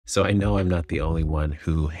So I know I'm not the only one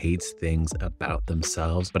who hates things about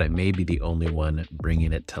themselves, but I may be the only one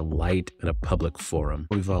bringing it to light in a public forum.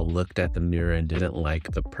 We've all looked at the mirror and didn't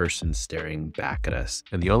like the person staring back at us.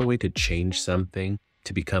 And the only way to change something,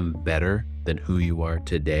 to become better than who you are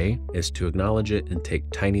today, is to acknowledge it and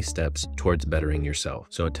take tiny steps towards bettering yourself.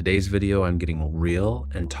 So in today's video, I'm getting real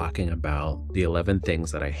and talking about the 11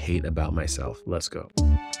 things that I hate about myself. Let's go.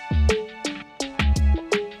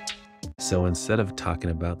 So instead of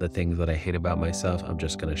talking about the things that I hate about myself, I'm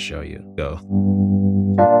just gonna show you. Go.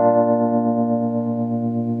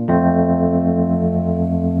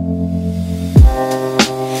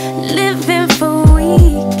 Living for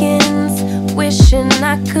weekends, wishing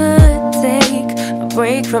I could take a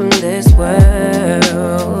break from this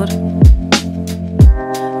world.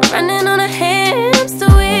 Running on a hamster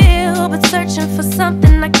wheel, but searching for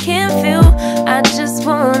something I can't feel. I just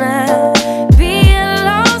wanna be a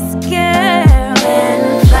lost girl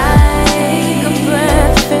and fly. Take a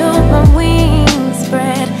breath, feel my wings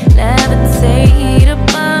spread, levitate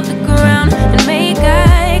above the ground and make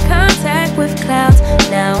eye contact with clouds.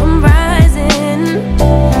 Now I'm rising,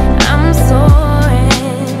 I'm soaring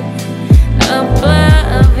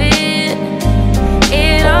above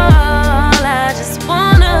it all. I just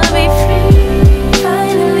wanna be free.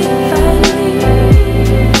 Finally, finally,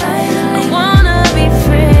 I wanna be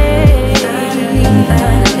free.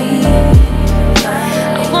 Finally,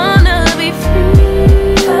 I wanna be free.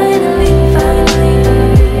 Finally,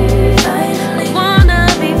 I wanna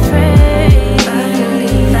be free.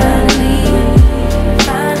 Finally,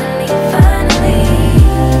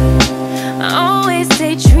 I always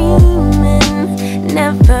daydreaming,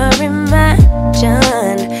 never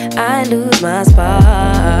imagined I lose my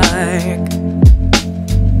spark.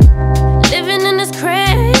 Living in this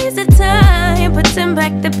crazy time, putting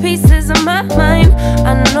back the pieces of my mind.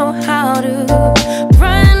 I know how to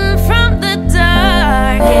run from the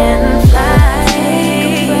dark and fly.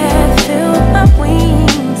 Take a breath, feel my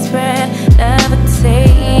wings spread,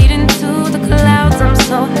 levitate into the clouds. I'm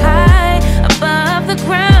so high above the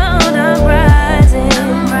ground. I'm rising,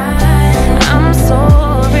 I'm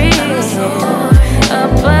soaring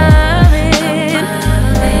above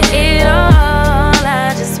it all.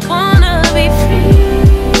 I just wanna be free.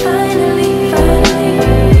 Finally, I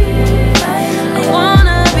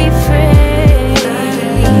wanna be free.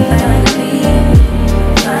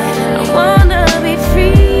 I wanna be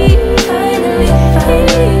free.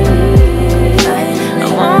 I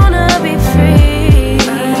wanna be free.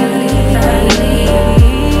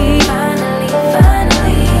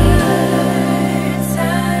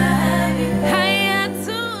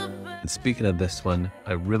 And speaking of this one,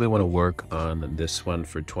 I really want to work on this one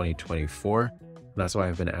for 2024. That's why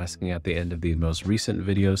I've been asking at the end of these most recent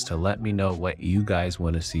videos to let me know what you guys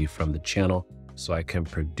want to see from the channel so I can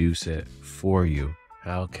produce it for you.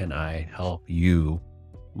 How can I help you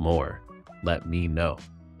more? Let me know.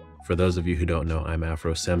 For those of you who don't know, I'm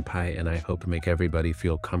Afro Senpai, and I hope to make everybody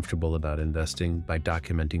feel comfortable about investing by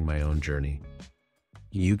documenting my own journey.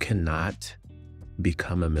 You cannot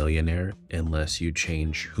become a millionaire unless you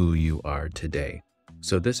change who you are today.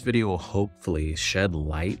 So this video will hopefully shed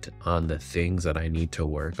light on the things that I need to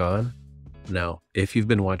work on. Now, if you've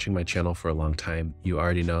been watching my channel for a long time, you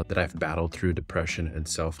already know that I've battled through depression and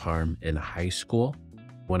self-harm in high school.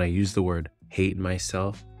 When I use the word hate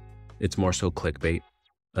myself, it's more so clickbait.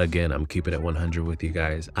 Again, I'm keeping it 100 with you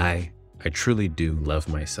guys. I truly do love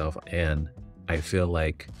myself, and I feel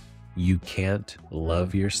like you can't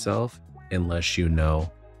love yourself unless you know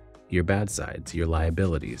your bad sides, your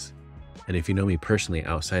liabilities. And if you know me personally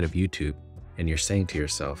outside of YouTube and you're saying to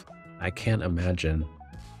yourself, I can't imagine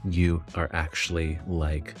you are actually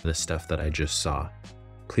like the stuff that I just saw,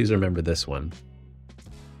 please remember this one.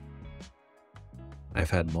 I've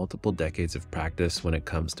had multiple decades of practice when it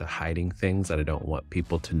comes to hiding things that I don't want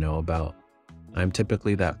people to know about. I'm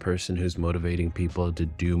typically that person who's motivating people to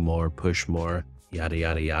do more, push more, yada,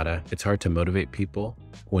 yada, yada. It's hard to motivate people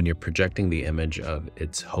when you're projecting the image of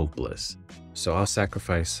it's hopeless. So I'll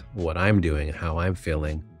sacrifice what I'm doing and how I'm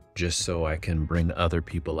feeling just so I can bring other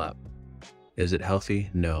people up. Is it healthy?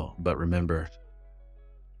 No, but remember,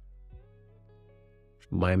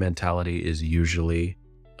 my mentality is usually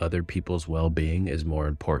other people's well-being is more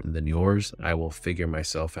important than yours. I will figure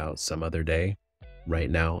myself out some other day. Right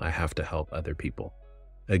now, I have to help other people.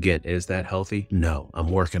 Again, is that healthy? No, I'm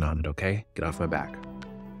working on it, okay? Get off my back.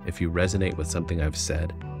 If you resonate with something I've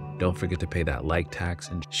said, don't forget to pay that like tax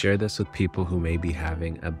and share this with people who may be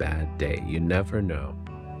having a bad day. You never know.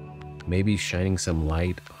 Maybe shining some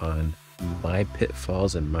light on my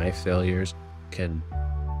pitfalls and my failures can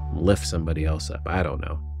lift somebody else up. I don't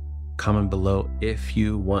know. Comment below if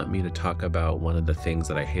you want me to talk about one of the things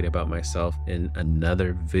that I hate about myself in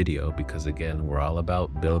another video, because again, we're all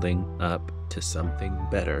about building up to something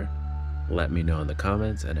better. Let me know in the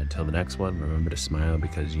comments, and until the next one, remember to smile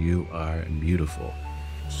because you are beautiful.